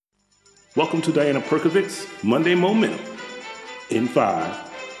Welcome to Diana Perkovic's Monday Momentum in 5,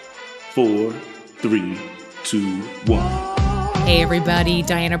 4, 3, 2, 1. Hey everybody,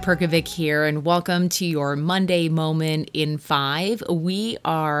 Diana Perkovic here, and welcome to your Monday Moment in 5. We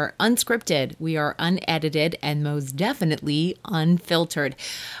are unscripted, we are unedited, and most definitely unfiltered.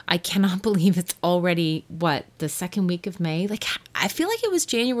 I cannot believe it's already, the second week of May? I feel like it was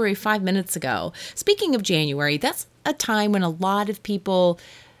January 5 minutes ago. Speaking of January, that's a time when a lot of people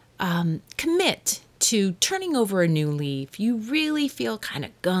commit to turning over a new leaf. You really feel kind of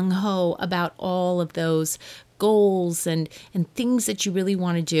gung-ho about all of those goals and things that you really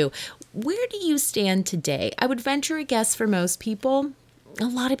want to do. Where do you stand today? I would venture a guess for most people, a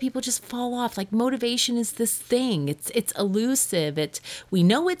lot of people just fall off. Like, motivation is this thing. It's elusive. We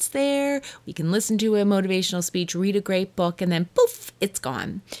know it's there. We can listen to a motivational speech, read a great book, and then poof, it's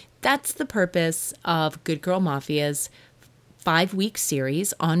gone. That's the purpose of Good Girl Mafia's 5-week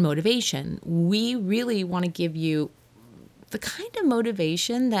series on motivation. We really want to give you the kind of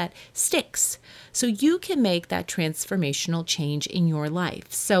motivation that sticks so you can make that transformational change in your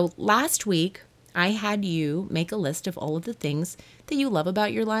life. So last week, I had you make a list of all of the things that you love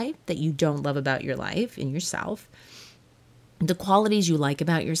about your life, that you don't love about your life and yourself, the qualities you like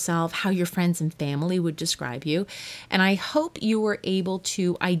about yourself, how your friends and family would describe you. And I hope you were able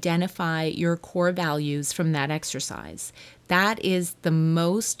to identify your core values from that exercise. That is the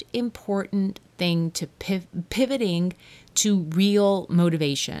most important thing to pivoting to real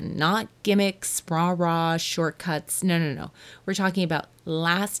motivation, not gimmicks, rah-rah, shortcuts. No. We're talking about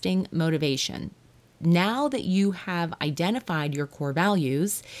lasting motivation. Now that you have identified your core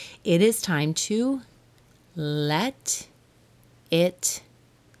values, it is time to let it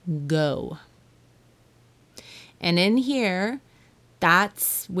go. And in here,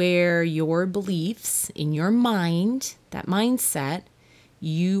 that's where your beliefs in your mind, that mindset,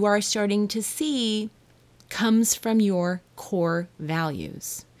 you are starting to see comes from your core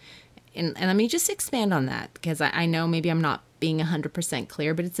values. And let me just expand on that, because I know maybe I'm not being 100%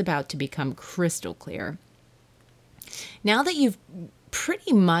 clear, but it's about to become crystal clear. Now that you've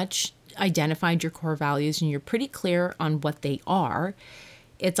pretty much identified your core values and you're pretty clear on what they are,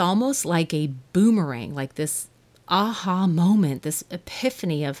 it's almost like a boomerang, like this aha moment, this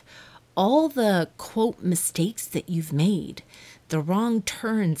epiphany of all the, quote, mistakes that you've made, the wrong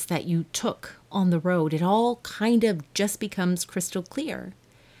turns that you took on the road. It all kind of just becomes crystal clear.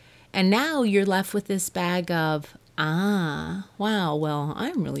 And now you're left with this bag of, wow, well,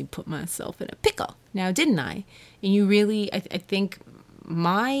 I really put myself in a pickle now, didn't I? And you really, I think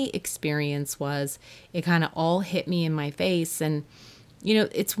my experience was it kind of all hit me in my face. And,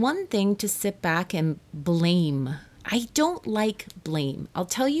 it's one thing to sit back and blame. I don't like blame. I'll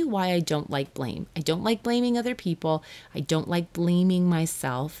tell you why I don't like blame. I don't like blaming other people. I don't like blaming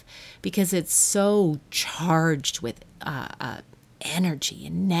myself because it's so charged with energy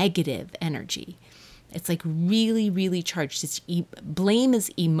and negative energy. It's like really, really charged. Blame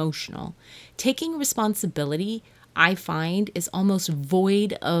is emotional. Taking responsibility, I find, is almost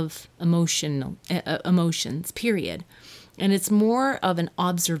void of emotions, period. And it's more of an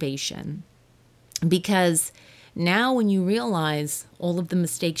observation, because now when you realize all of the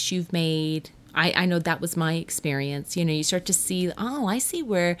mistakes you've made, I know that was my experience. You start to see, I see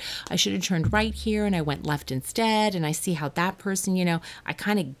where I should have turned right here and I went left instead. And I see how that person, I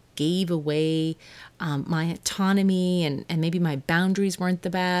kind of gave away my autonomy and maybe my boundaries weren't the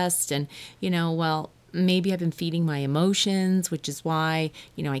best. And, maybe I've been feeding my emotions, which is why,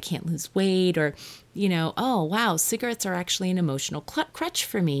 I can't lose weight, or, oh, wow, cigarettes are actually an emotional crutch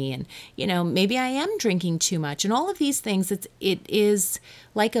for me. And, maybe I am drinking too much, and all of these things. It is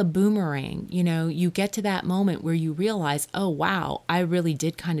like a boomerang. You get to that moment where you realize, oh, wow, I really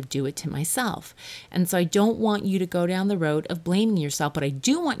did kind of do it to myself. And so I don't want you to go down the road of blaming yourself, but I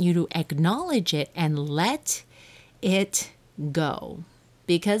do want you to acknowledge it and let it go.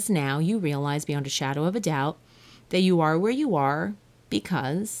 Because now you realize beyond a shadow of a doubt that you are where you are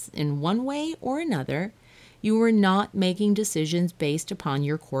because, in one way or another, you were not making decisions based upon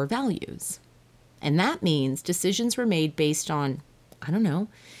your core values. And that means decisions were made based on,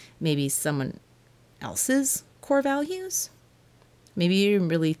 maybe someone else's core values. Maybe you didn't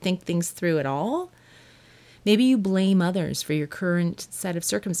really think things through at all. Maybe you blame others for your current set of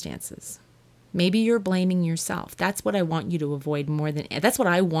circumstances. Maybe you're blaming yourself. That's what I want you to avoid more than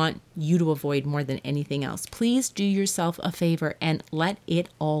anything else. Please do yourself a favor and let it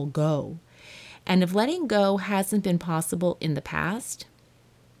all go. And if letting go hasn't been possible in the past,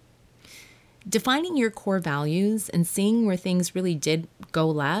 defining your core values and seeing where things really did go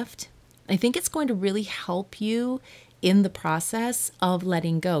left, I think it's going to really help you in the process of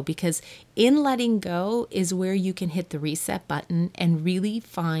letting go, because in letting go is where you can hit the reset button and really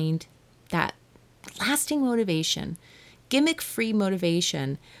find that lasting motivation, gimmick-free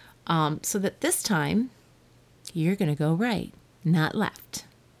motivation, so that this time you're going to go right, not left.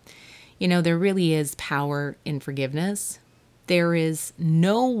 You know, there really is power in forgiveness. There is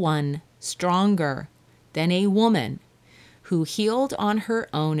no one stronger than a woman who healed on her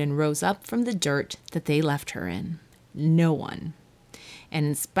own and rose up from the dirt that they left her in. No one. And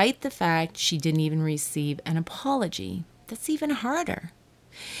in spite the fact she didn't even receive an apology, that's even harder.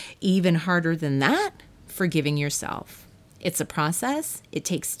 Even harder than that, forgiving yourself. It's a process. It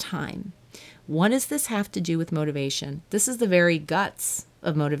takes time. What does this have to do with motivation? This is the very guts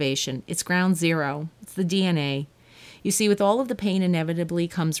of motivation. It's ground zero. It's the DNA. You see, with all of the pain inevitably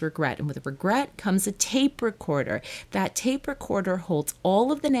comes regret, and with regret comes a tape recorder. That tape recorder holds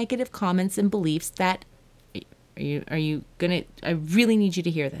all of the negative comments and beliefs that, are you gonna, I really need you to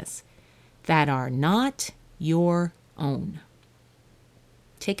hear this, that are not your own.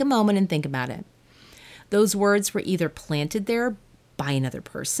 Take a moment and think about it. Those words were either planted there by another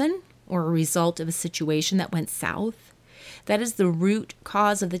person or a result of a situation that went south. That is the root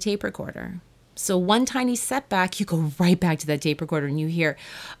cause of the tape recorder. So one tiny setback, you go right back to that tape recorder and you hear,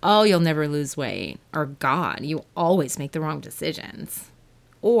 oh, you'll never lose weight. Or God, you always make the wrong decisions.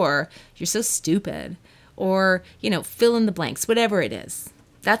 Or you're so stupid. Or, fill in the blanks, whatever it is.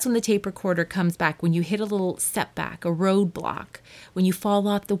 That's when the tape recorder comes back, when you hit a little setback, a roadblock, when you fall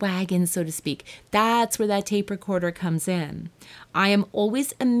off the wagon, so to speak. That's where that tape recorder comes in. I am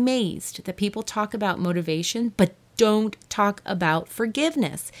always amazed that people talk about motivation, but don't talk about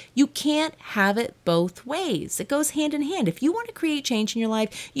forgiveness. You can't have it both ways. It goes hand in hand. If you want to create change in your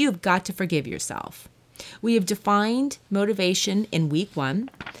life, you've got to forgive yourself. We have defined motivation in week 1.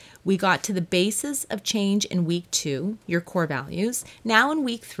 We got to the basis of change in week 2, your core values. Now in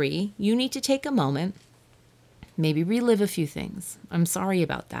week 3, you need to take a moment, maybe relive a few things. I'm sorry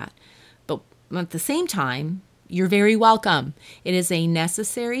about that. But at the same time, you're very welcome. It is a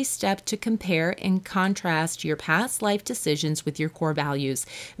necessary step to compare and contrast your past life decisions with your core values.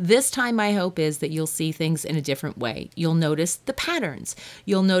 This time, my hope is that you'll see things in a different way. You'll notice the patterns.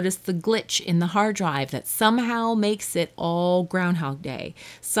 You'll notice the glitch in the hard drive that somehow makes it all Groundhog Day.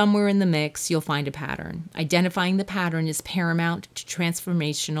 Somewhere in the mix, you'll find a pattern. Identifying the pattern is paramount to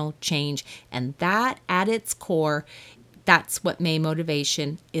transformational change, and that, at its core, that's what May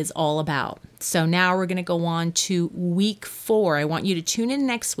Motivation is all about. So now we're going to go on to week 4. I want you to tune in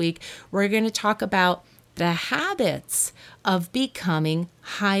next week. We're going to talk about the habits of becoming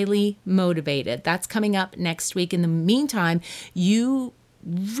highly motivated. That's coming up next week. In the meantime, I'm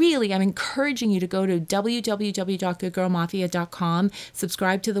encouraging you to go to www.goodgirlmafia.com.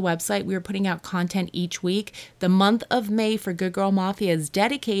 Subscribe to the website. We are putting out content each week. The month of May for Good Girl Mafia is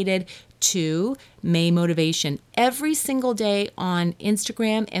dedicated to May Motivation. Every single day on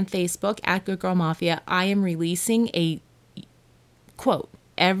Instagram and Facebook at Good Girl Mafia, I am releasing a quote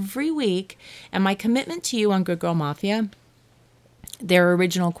every week. And my commitment to you on Good Girl Mafia, they're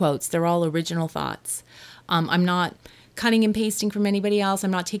original quotes. They're all original thoughts. I'm not cutting and pasting from anybody else.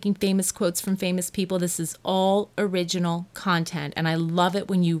 I'm not taking famous quotes from famous people. This is all original content. And I love it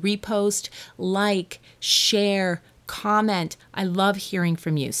when you repost, like, share, comment. I love hearing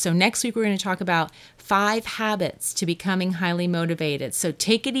from you. So next week, we're going to talk about 5 habits to becoming highly motivated. So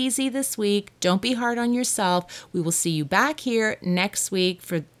take it easy this week. Don't be hard on yourself. We will see you back here next week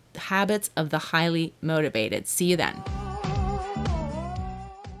for habits of the highly motivated. See you then.